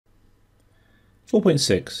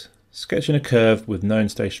4.6. Sketching a curve with known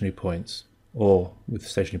stationary points, or with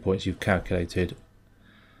stationary points you've calculated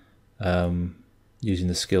using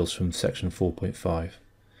the skills from section 4.5.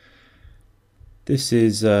 This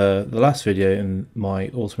is the last video in my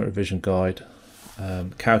Ultimate Revision Guide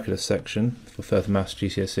Calculus section for Further Maths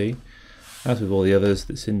GCSE. As with all the others,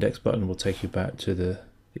 this index button will take you back to the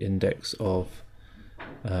index of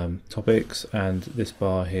topics, and this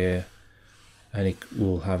bar here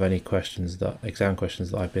will have any questions, exam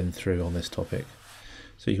questions that I've been through on this topic,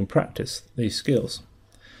 so you can practice these skills.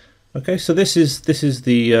 Okay, so this is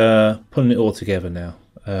the putting it all together now,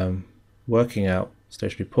 working out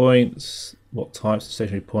stationary points, what types of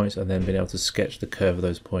stationary points, and then being able to sketch the curve of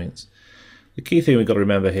those points. The key thing we've got to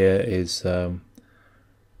remember here is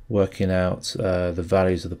working out the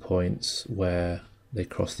values of the points where they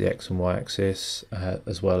cross the x and y axis,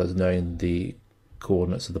 as well as knowing the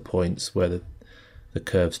coordinates of the points where the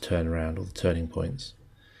curves turn around, or the turning points,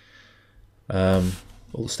 or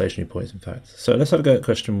the stationary points in fact. So let's have a go at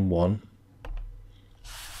question 1.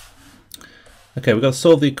 Okay, we've got to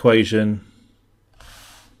solve the equation.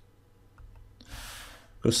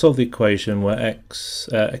 We've got to solve the equation where x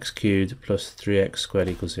cubed plus 3x squared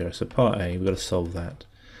equals 0. So part A, we've got to solve that.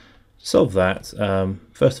 To solve that,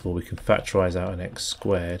 first of all, we can factorise out an x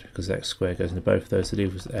squared, because x squared goes into both of those. So it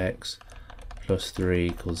equals x plus 3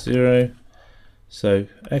 equals 0. So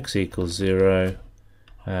x equals 0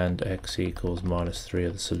 and x equals minus 3 are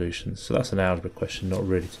the solutions. So that's an algebra question, not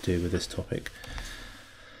really to do with this topic.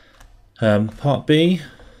 Part B,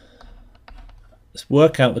 let's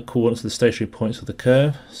work out the coordinates of the stationary points of the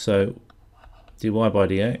curve. So dy by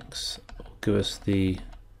dx will give us the,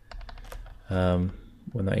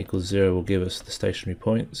 when that equals 0, will give us the stationary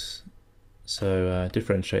points. So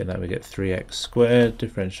differentiating that, we get 3x squared.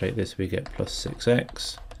 Differentiate this, we get plus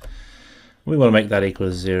 6x. We want to make that equal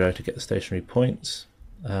to 0 to get the stationary points.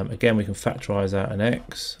 Again, we can factorise out an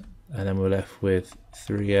x, and then we're left with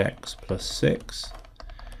 3x plus 6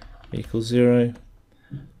 equals 0.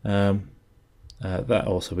 That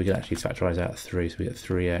also, we can actually factorise out 3, so we get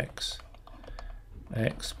 3x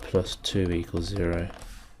x plus 2 equals 0.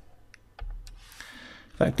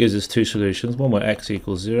 That gives us two solutions, one where x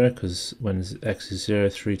equals 0, because when x is 0,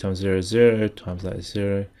 3 times 0 is 0, times that is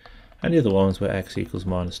 0, and the other one's where x equals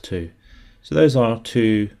minus 2. So those are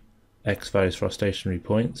two x values for our stationary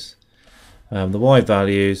points. The y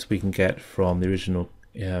values we can get from the original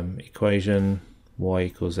equation, y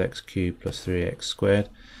equals x cubed plus 3x squared.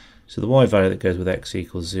 So the y value that goes with x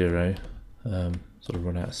equals 0, sort of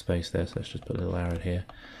run out of space there, so let's just put a little arrow here.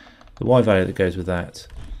 The y value that goes with that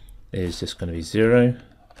is just going to be 0,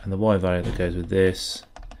 and the y value that goes with this,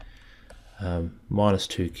 minus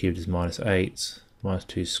 2 cubed is minus 8, minus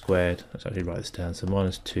 2 squared, let's actually write this down, so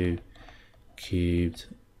minus 2 cubed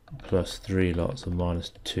plus 3 lots of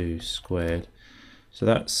minus 2 squared. So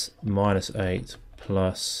that's minus 8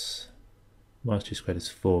 plus minus 2 squared is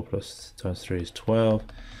 4, plus times 3 is 12.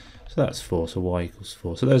 So that's 4, so y equals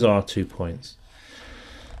 4. So those are our 2 points.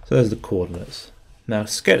 So those are the coordinates. Now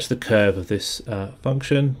sketch the curve of this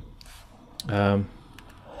function. There's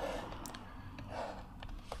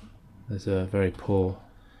a very poor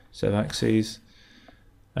set of axes.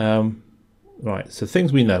 Right, so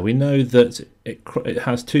things we know. We know that it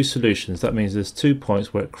has two solutions. That means there's 2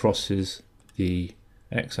 points where it crosses the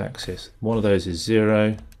x-axis. One of those is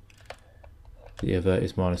 0, the other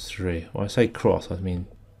is minus 3. When I say cross, I mean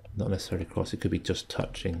not necessarily cross, it could be just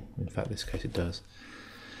touching. In fact, in this case it does.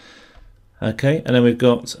 Okay, and then we've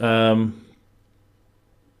got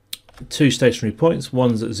 2 stationary points.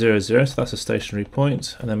 One's at 0, 0, so that's a stationary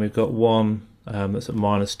point. And then we've got one that's at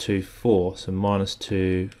minus 2, 4. So minus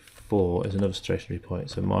 2, 4 is another stationary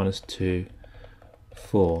point, so minus 2,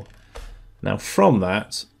 4. Now from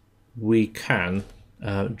that we can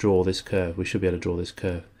draw this curve. We should be able to draw this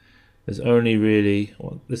curve. There's only really,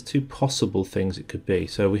 well, there's 2 possible things it could be.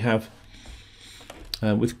 So we have,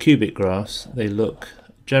 with cubic graphs, they look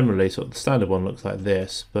generally, sort of the standard one looks like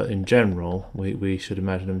this, but in general we should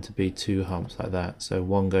imagine them to be 2 humps like that. So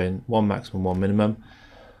one maximum, one minimum.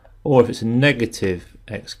 Or if it's a negative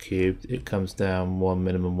x cubed, it comes down 1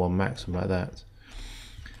 minimum, 1 maximum, like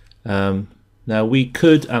that. Now we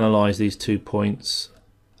could analyse these 2 points,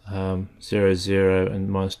 0, 0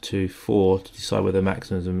 and minus 2, 4, to decide whether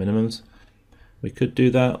maximums and minimums. We could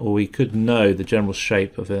do that, or we could know the general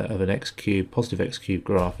shape of an x cubed, positive x cubed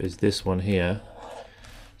graph is this one here.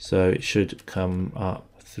 So it should come up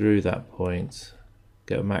through that point,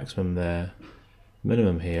 get a maximum there,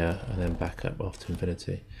 minimum here, and then back up off to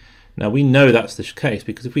infinity. Now we know that's the case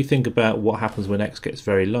because if we think about what happens when x gets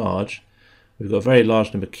very large, we've got a very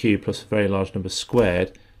large number cubed plus a very large number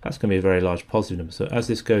squared, that's going to be a very large positive number. So as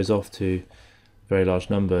this goes off to very large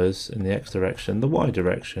numbers in the x direction, the y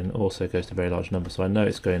direction also goes to very large numbers. So I know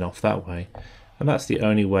it's going off that way, and that's the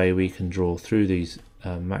only way we can draw through these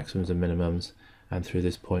maximums and minimums and through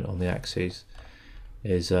this point on the axes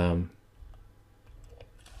is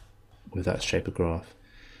with that shape of graph.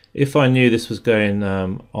 If I knew this was going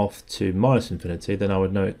off to minus infinity, then I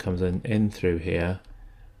would know it comes in through here,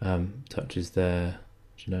 touches there,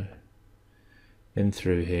 you know, in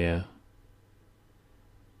through here,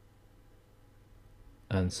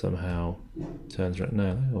 and somehow turns right.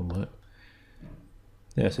 No, that won't work.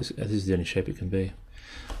 Yes, this is the only shape it can be.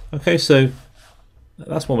 Okay, so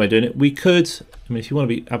that's one way of doing it. We could, I mean, if you want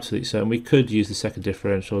to be absolutely certain, we could use the second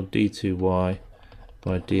differential, d2y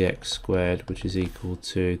by dx squared, which is equal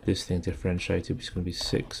to this thing differentiated, which is going to be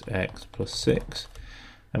 6x plus 6.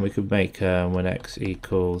 And we could make, when x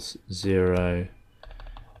equals 0,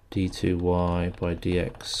 d2y by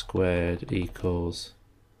dx squared equals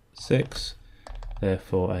 6.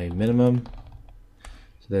 Therefore a minimum.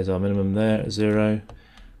 So there's our minimum there at 0.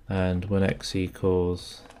 And when x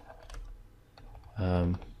equals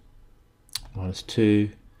minus 2,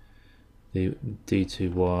 the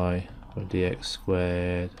d2y by dx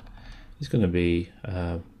squared is going to be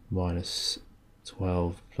minus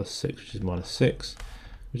 12 plus 6, which is minus 6,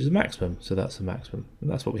 which is a maximum. So that's a maximum, and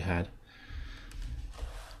that's what we had.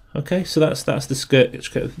 Okay, so that's the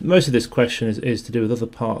sketch. Most of this question is to do with other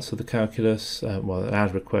parts of the calculus, well, an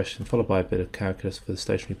algebra question followed by a bit of calculus for the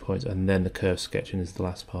stationary points, and then the curve sketching is the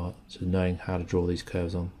last part, so knowing how to draw these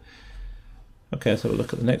curves on. Okay, let's have a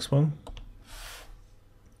look at the next one.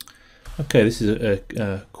 Okay, this is a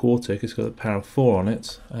quartic. It's got the power of 4 on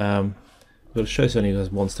it. We've got to show this only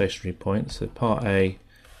has one stationary point. So part A,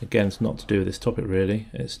 again, it's not to do with this topic really.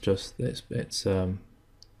 It's just it's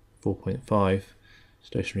 4.5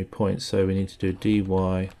 stationary points. So we need to do dy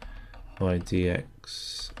by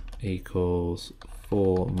dx equals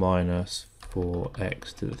 4 minus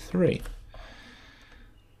 4x to the 3.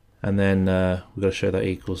 And then we've got to show that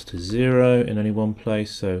equals to 0 in only one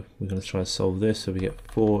place, so we're going to try to solve this. So we get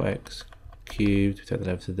 4x cubed, we take that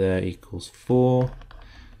over to there, equals 4.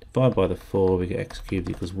 Divide by the 4, we get x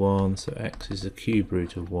cubed equals 1, so x is the cube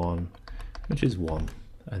root of 1, which is 1,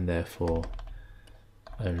 and therefore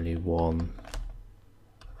only one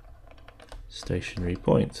stationary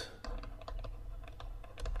point.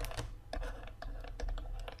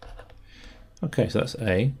 Okay, so that's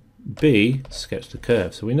A. B, sketch the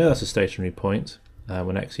curve. So we know that's a stationary point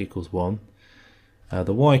when x equals 1.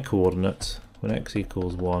 The y coordinate, when x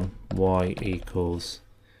equals 1, y equals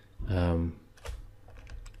 4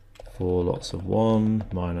 lots of 1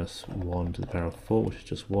 minus 1 to the power of 4, which is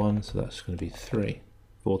just 1, so that's going to be 3.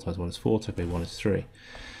 4 times 1 is 4, take away 1 is 3.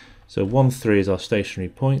 So 1, 3 is our stationary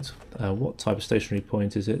point. What type of stationary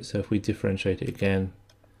point is it? So if we differentiate it again,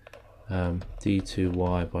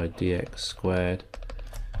 d2y by dx squared,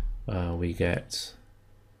 we get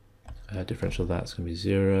differential of that's going to be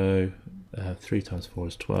 0. 3 times 4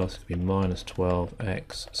 is 12, so it's going to be minus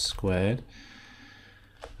 12x squared.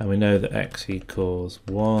 And we know that x equals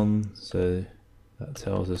 1, so that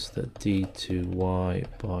tells us that d2y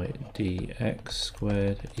by dx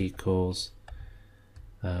squared equals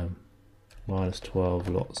minus 12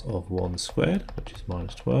 lots of 1 squared, which is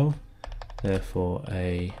minus 12. Therefore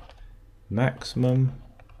a maximum,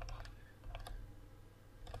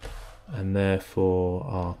 and therefore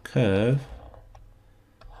our curve,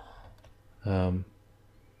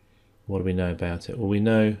 what do we know about it? Well, we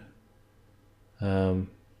know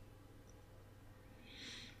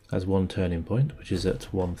has one turning point, which is at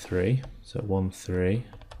 1, 3. So at 1, 3,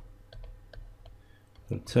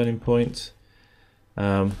 got a turning point.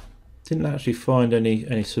 Didn't actually find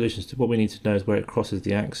any solutions to what we need to know is where it crosses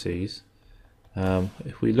the axes.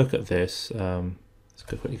 If we look at this, let's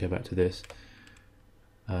quickly go back to this.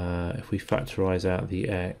 If we factorize out the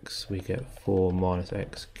x, we get 4 minus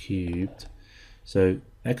x cubed. So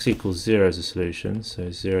x equals 0 is a solution,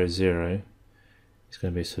 so 0, 0 is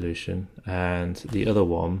going to be a solution. And the other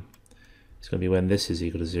one is going to be when this is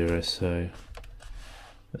equal to 0, so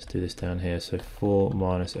let's do this down here. So 4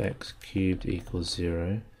 minus x cubed equals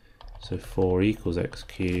 0. So 4 equals x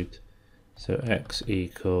cubed. So x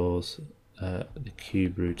equals the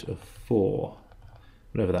cube root of 4,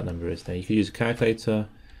 whatever that number is. Now you could use a calculator,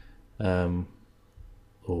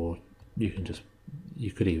 or you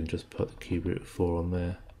could even just put the cube root of 4 on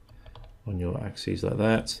there on your axes like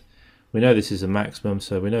that. We know this is a maximum,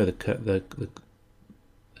 so we know the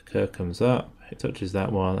curve comes up, it touches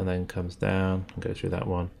that one, and then comes down and goes through that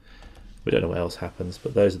one. We don't know what else happens,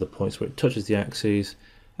 but those are the points where it touches the axes.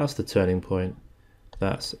 That's the turning point.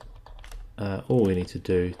 That's all we need to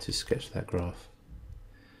do to sketch that graph.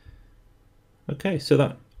 Okay, so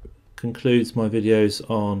that concludes my videos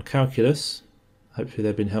on calculus. Hopefully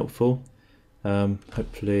they've been helpful.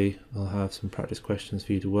 Hopefully I'll have some practice questions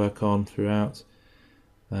for you to work on throughout.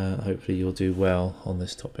 Hopefully you'll do well on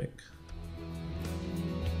this topic.